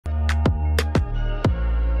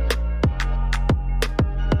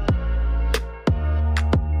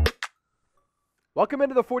Welcome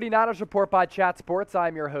into the 49ers Report by Chat Sports.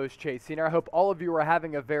 I'm your host, Chase Senior. I hope all of you are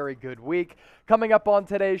having a very good week. Coming up on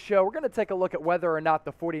today's show, we're going to take a look at whether or not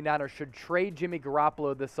the 49ers should trade Jimmy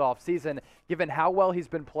Garoppolo this offseason, given how well he's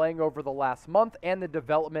been playing over the last month and the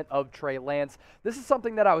development of Trey Lance. This is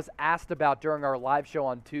something that I was asked about during our live show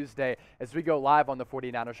on Tuesday as we go live on the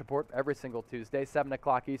 49ers Report every single Tuesday, 7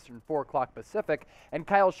 o'clock Eastern, 4 o'clock Pacific. And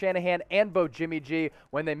Kyle Shanahan and both Jimmy G,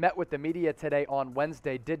 when they met with the media today on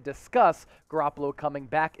Wednesday, did discuss Garoppolo coming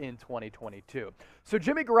back in 2022. So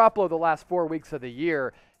Jimmy Garoppolo the last 4 weeks of the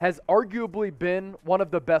year has arguably been one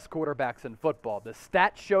of the best quarterbacks in football. The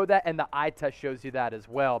stats show that, and the eye test shows you that as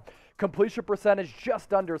well. Completion percentage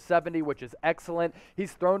just under 70, which is excellent.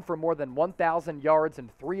 He's thrown for more than 1,000 yards in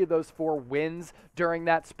 3 of those 4 wins during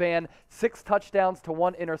that span. 6 touchdowns to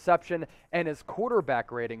 1 interception, and his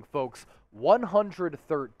quarterback rating, folks,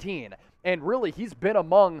 113. And really, he's been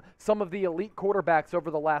among some of the elite quarterbacks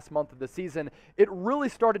over the last month of the season. It really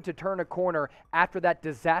started to turn a corner after that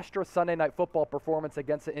disastrous Sunday Night Football performance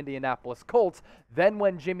against the Indianapolis Colts. Then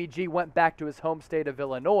when Jimmy G went back to his home state of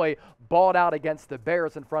Illinois, balled out against the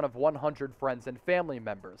Bears in front of 100 friends and family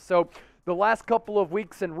members. So the last couple of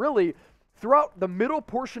weeks, and really throughout the middle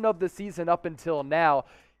portion of the season up until now,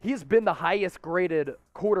 he's been the highest graded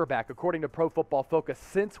quarterback, according to Pro Football Focus,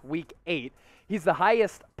 since Week 8. He's the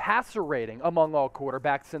highest passer rating among all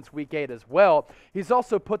quarterbacks since Week 8 as well. He's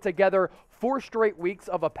also put together 4 straight weeks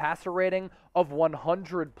of a passer rating of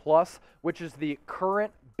 100 plus, which is the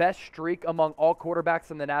current best streak among all quarterbacks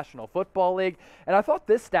in the National Football League. And I thought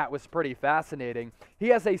this stat was pretty fascinating. He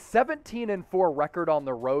has a 17-4 record on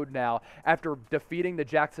the road now after defeating the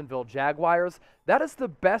Jacksonville Jaguars. That is the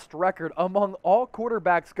best record among all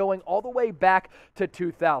quarterbacks going all the way back to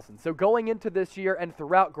 2000. So going into this year and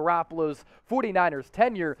throughout Garoppolo's 49ers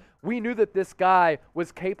tenure, we knew that this guy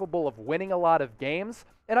was capable of winning a lot of games.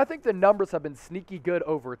 And I think the numbers have been sneaky good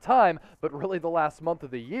over time, but really the last month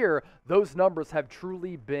of the year, those numbers have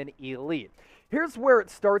truly been elite. Here's where it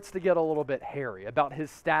starts to get a little bit hairy about his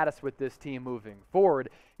status with this team moving forward.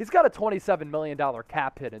 He's got a $27 million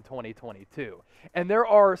cap hit in 2022. And there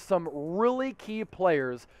are some really key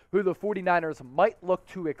players who the 49ers might look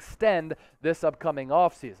to extend this upcoming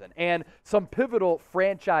offseason, and some pivotal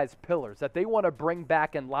franchise pillars that they want to bring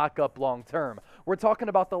back and lock up long term. We're talking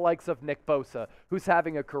about the likes of Nick Bosa, who's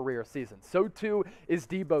having a career season. So too is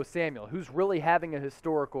Deebo Samuel, who's really having a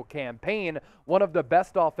historical campaign, one of the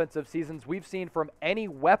best offensive seasons we've seen from any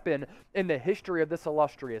weapon in the history of this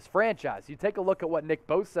illustrious franchise. You take a look at what Nick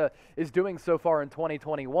Bosa is doing so far in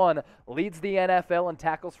 2021, leads the NFL in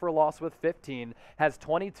tackles for loss with 15, has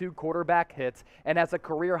 22 quarterback hits, and has a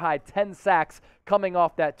career-high 10 sacks coming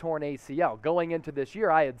off that torn ACL. Going into this year,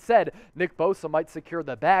 I had said Nick Bosa might secure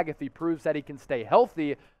the bag if he proves that he can stay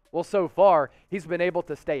healthy. Well, so far, he's been able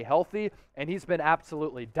to stay healthy, and he's been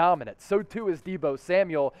absolutely dominant. So, too, is Deebo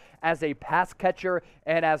Samuel as a pass catcher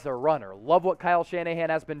and as a runner. Love what Kyle Shanahan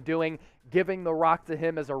has been doing, giving the rock to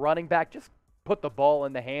him as a running back. Just put the ball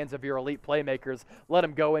in the hands of your elite playmakers. Let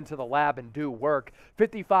him go into the lab and do work.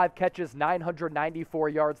 55 catches, 994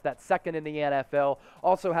 yards. That's second in the NFL.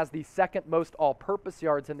 Also has the second most all-purpose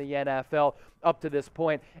yards in the NFL up to this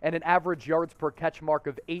point, and an average yards per catch mark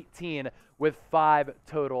of 18 with 5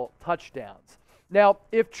 total touchdowns. Now,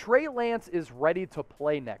 if Trey Lance is ready to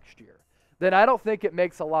play next year, then I don't think it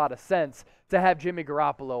makes a lot of sense to have Jimmy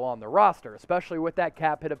Garoppolo on the roster, especially with that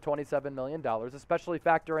cap hit of $27 million, especially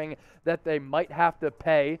factoring that they might have to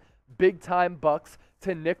pay big-time bucks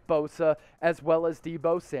to Nick Bosa as well as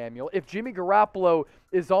Deebo Samuel. If Jimmy Garoppolo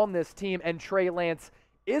is on this team and Trey Lance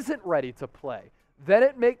isn't ready to play, then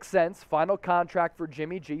it makes sense, final contract for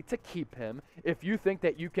Jimmy G, to keep him if you think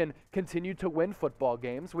that you can continue to win football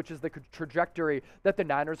games, which is the trajectory that the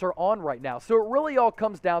Niners are on right now. So it really all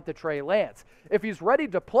comes down to Trey Lance. If he's ready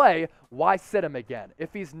to play, why sit him again?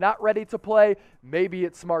 If he's not ready to play, maybe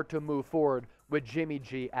it's smart to move forward with Jimmy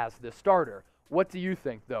G as the starter. What do you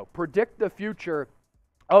think, though? Predict the future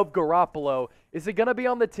of Garoppolo. Is he going to be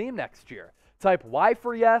on the team next year? Type Y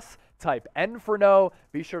for yes, type N for no.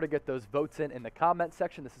 Be sure to get those votes in the comment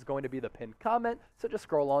section. This is going to be the pinned comment, so just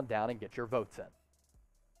scroll on down and get your votes in.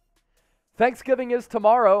 Thanksgiving is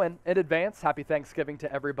tomorrow, and in advance, happy Thanksgiving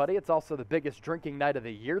to everybody. It's also the biggest drinking night of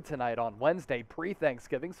the year tonight on Wednesday,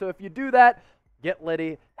 pre-Thanksgiving. So if you do that, get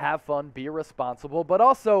litty, have fun, be responsible. But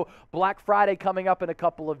also Black Friday coming up in a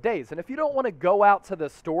couple of days. And if you don't want to go out to the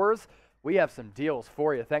stores, we have some deals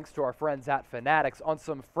for you, thanks to our friends at Fanatics, on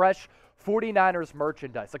some fresh 49ers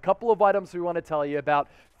merchandise. A couple of items we want to tell you about.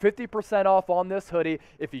 50% off on this hoodie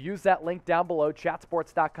if you use that link down below,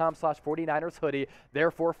 chatsports.com/49ers hoodie.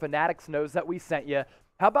 Therefore, Fanatics knows that we sent you.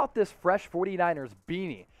 How about this fresh 49ers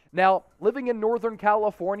beanie? Now, living in Northern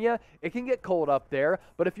California, it can get cold up there,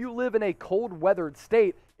 but if you live in a cold-weathered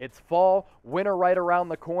state, it's fall, winter right around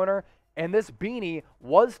the corner, and this beanie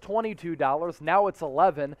was $22, now it's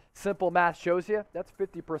 $11. Simple math shows you that's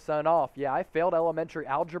 50% off. Yeah, I failed elementary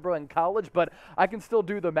algebra in college, but I can still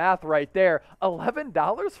do the math right there.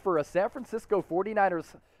 $11 for a San Francisco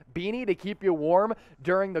 49ers beanie to keep you warm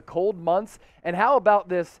during the cold months. And how about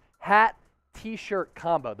this hat t-shirt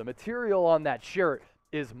combo? The material on that shirt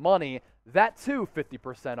is money. That too,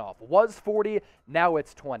 50% off. Was $40, now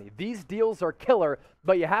it's $20. These deals are killer,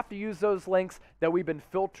 but you have to use those links that we've been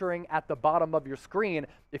filtering at the bottom of your screen.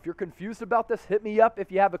 If you're confused about this, hit me up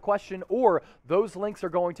if you have a question, or those links are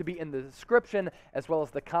going to be in the description as well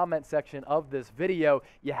as the comment section of this video.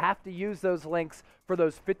 You have to use those links for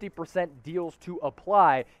those 50% deals to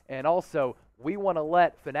apply, and also we want to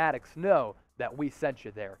let Fanatics know that we sent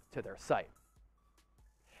you there to their site.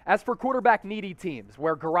 As for quarterback-needy teams,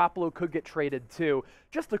 where Garoppolo could get traded to,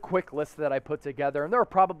 just a quick list that I put together, and there are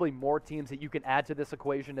probably more teams that you can add to this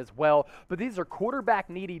equation as well, but these are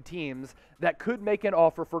quarterback-needy teams that could make an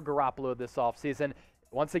offer for Garoppolo this offseason,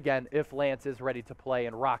 once again, if Lance is ready to play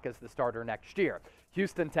and rock as the starter next year.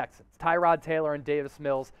 Houston Texans, Tyrod Taylor and Davis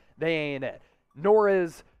Mills, they ain't it. Nor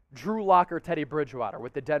is Drew Lock or Teddy Bridgewater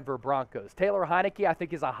with the Denver Broncos. Taylor Heineke, I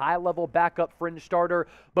think, is a high-level backup fringe starter,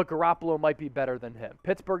 but Garoppolo might be better than him.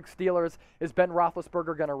 Pittsburgh Steelers, is Ben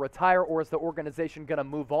Roethlisberger going to retire, or is the organization going to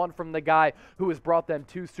move on from the guy who has brought them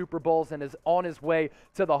 2 Super Bowls and is on his way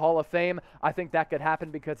to the Hall of Fame? I think that could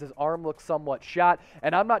happen because his arm looks somewhat shot,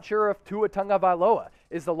 and I'm not sure if Tua Tagovailoa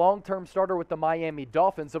is the long-term starter with the Miami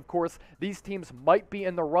Dolphins. Of course, these teams might be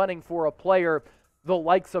in the running for a player the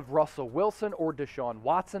likes of Russell Wilson or Deshaun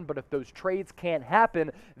Watson, but if those trades can't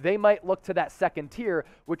happen, they might look to that second tier,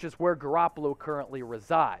 which is where Garoppolo currently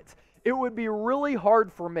resides. It would be really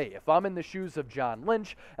hard for me, if I'm in the shoes of John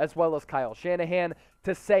Lynch, as well as Kyle Shanahan,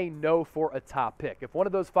 to say no for a top pick. If one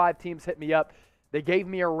of those 5 teams hit me up, they gave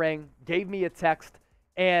me a ring, gave me a text,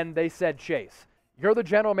 and they said, Chase, you're the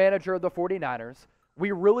general manager of the 49ers.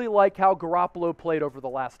 We really like how Garoppolo played over the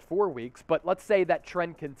last 4 weeks, but let's say that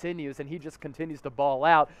trend continues and he just continues to ball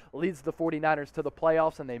out, leads the 49ers to the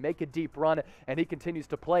playoffs, and they make a deep run, and he continues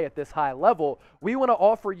to play at this high level. We want to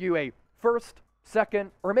offer you a first,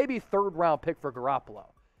 second, or maybe third-round pick for Garoppolo.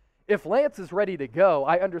 If Lance is ready to go,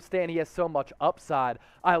 I understand he has so much upside.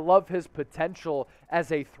 I love his potential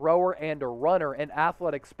as a thrower and a runner, an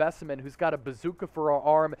athletic specimen who's got a bazooka for an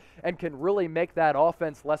arm and can really make that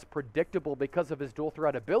offense less predictable because of his dual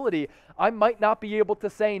threat ability. I might not be able to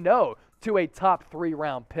say no to a top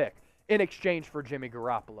 3-round pick in exchange for Jimmy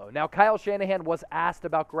Garoppolo. Now, Kyle Shanahan was asked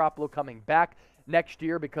about Garoppolo coming back next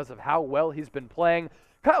year because of how well he's been playing.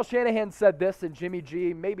 Kyle Shanahan said this, and Jimmy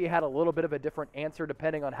G maybe had a little bit of a different answer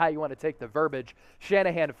depending on how you want to take the verbiage.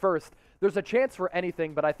 Shanahan first. There's a chance for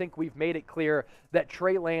anything, but I think we've made it clear that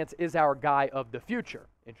Trey Lance is our guy of the future.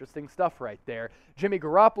 Interesting stuff right there. Jimmy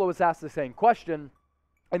Garoppolo was asked the same question,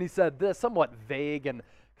 and he said this, somewhat vague and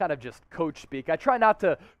kind of just coach speak. I try not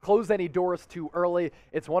to close any doors too early.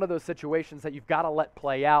 It's one of those situations that you've got to let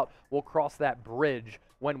play out. We'll cross that bridge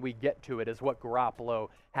when we get to it, is what Garoppolo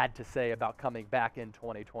had to say about coming back in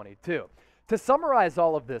 2022. To summarize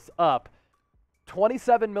all of this up,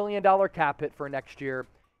 $27 million cap hit for next year.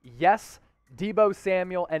 Yes, Deebo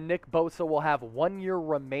Samuel and Nick Bosa will have 1 year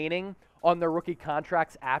remaining on their rookie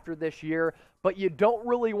contracts after this year, but you don't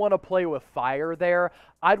really want to play with fire there.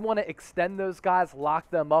 I'd want to extend those guys,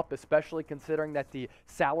 lock them up, especially considering that the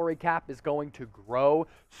salary cap is going to grow.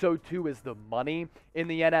 So too is the money in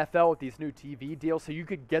the NFL with these new TV deals. So you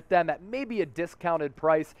could get them at maybe a discounted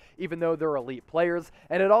price, even though they're elite players.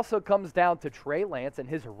 And it also comes down to Trey Lance and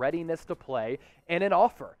his readiness to play and an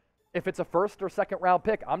offer. If it's a first or second round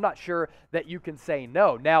pick, I'm not sure that you can say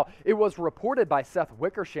no. Now, it was reported by Seth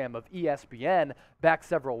Wickersham of ESPN back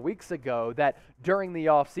several weeks ago that during the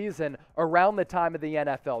offseason, around the time of the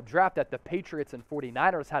NFL draft, that the Patriots and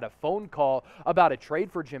 49ers had a phone call about a trade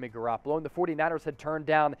for Jimmy Garoppolo, and the 49ers had turned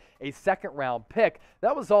down a second round pick.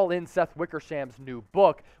 That was all in Seth Wickersham's new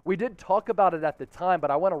book. We did talk about it at the time, but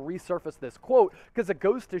I want to resurface this quote because it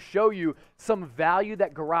goes to show you some value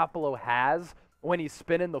that Garoppolo has when he's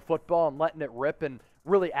spinning the football and letting it rip and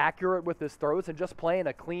really accurate with his throws and just playing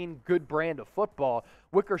a clean, good brand of football.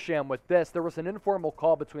 Wickersham with this, there was an informal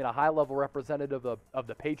call between a high-level representative of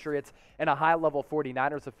the Patriots and a high-level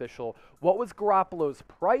 49ers official. What was Garoppolo's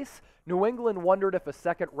price? New England wondered if a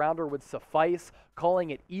second-rounder would suffice, calling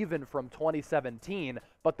it even from 2017,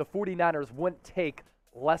 but the 49ers wouldn't take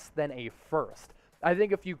less than a first. I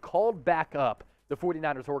think if you called back up the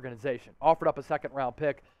 49ers organization, offered up a second-round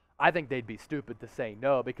pick, I think they'd be stupid to say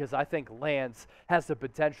no, because I think Lance has the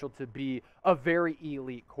potential to be a very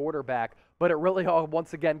elite quarterback. But it really all,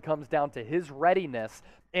 once again, comes down to his readiness.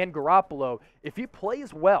 And Garoppolo, if he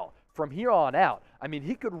plays well from here on out, I mean,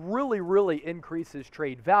 he could really, really increase his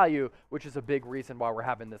trade value, which is a big reason why we're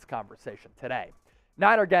having this conversation today.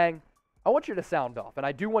 Niner gang, I want you to sound off, and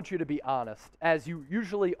I do want you to be honest, as you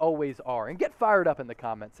usually always are, and get fired up in the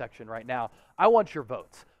comment section right now. I want your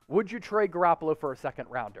votes. Would you trade Garoppolo for a second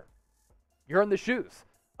rounder? You're in the shoes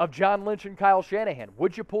of John Lynch and Kyle Shanahan.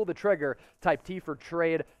 Would you pull the trigger? Type T for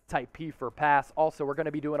trade, type P for pass. Also, we're going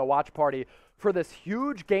to be doing a watch party for this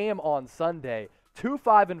huge game on Sunday. 2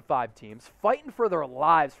 5-5 teams fighting for their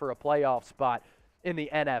lives for a playoff spot in the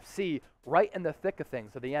NFC, right in the thick of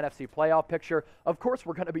things of the NFC playoff picture. Of course,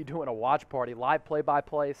 we're going to be doing a watch party, live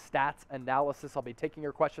play-by-play, stats, analysis. I'll be taking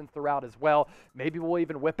your questions throughout as well. Maybe we'll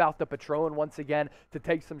even whip out the Patron once again to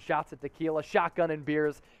take some shots at tequila, shotgun, and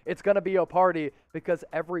beers. It's going to be a party because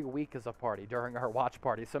every week is a party during our watch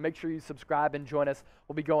party. So make sure you subscribe and join us.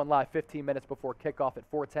 We'll be going live 15 minutes before kickoff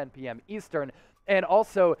at 4:10 p.m. Eastern. And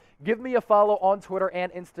also, give me a follow on Twitter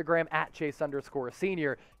and Instagram at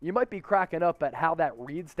Chase_Senior. You might be cracking up at how that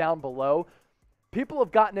reads down below. People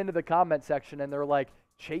have gotten into the comment section and they're like,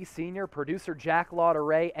 Chase Senior, producer Jack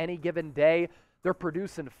Lauderay, any given day, they're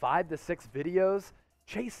producing 5 to 6 videos.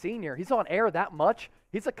 Chase Senior, he's on air that much.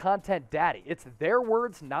 He's a content daddy. It's their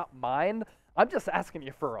words, not mine. I'm just asking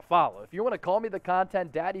you for a follow. If you want to call me the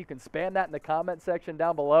content daddy, you can spam that in the comment section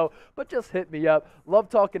down below, but just hit me up. Love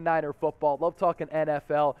talking Niner football, love talking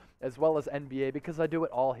NFL, as well as NBA, because I do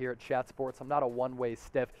it all here at Chat Sports. I'm not a one-way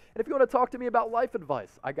stiff. And if you want to talk to me about life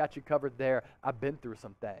advice, I got you covered there. I've been through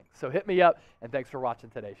some things. So hit me up, and thanks for watching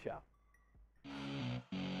today's show.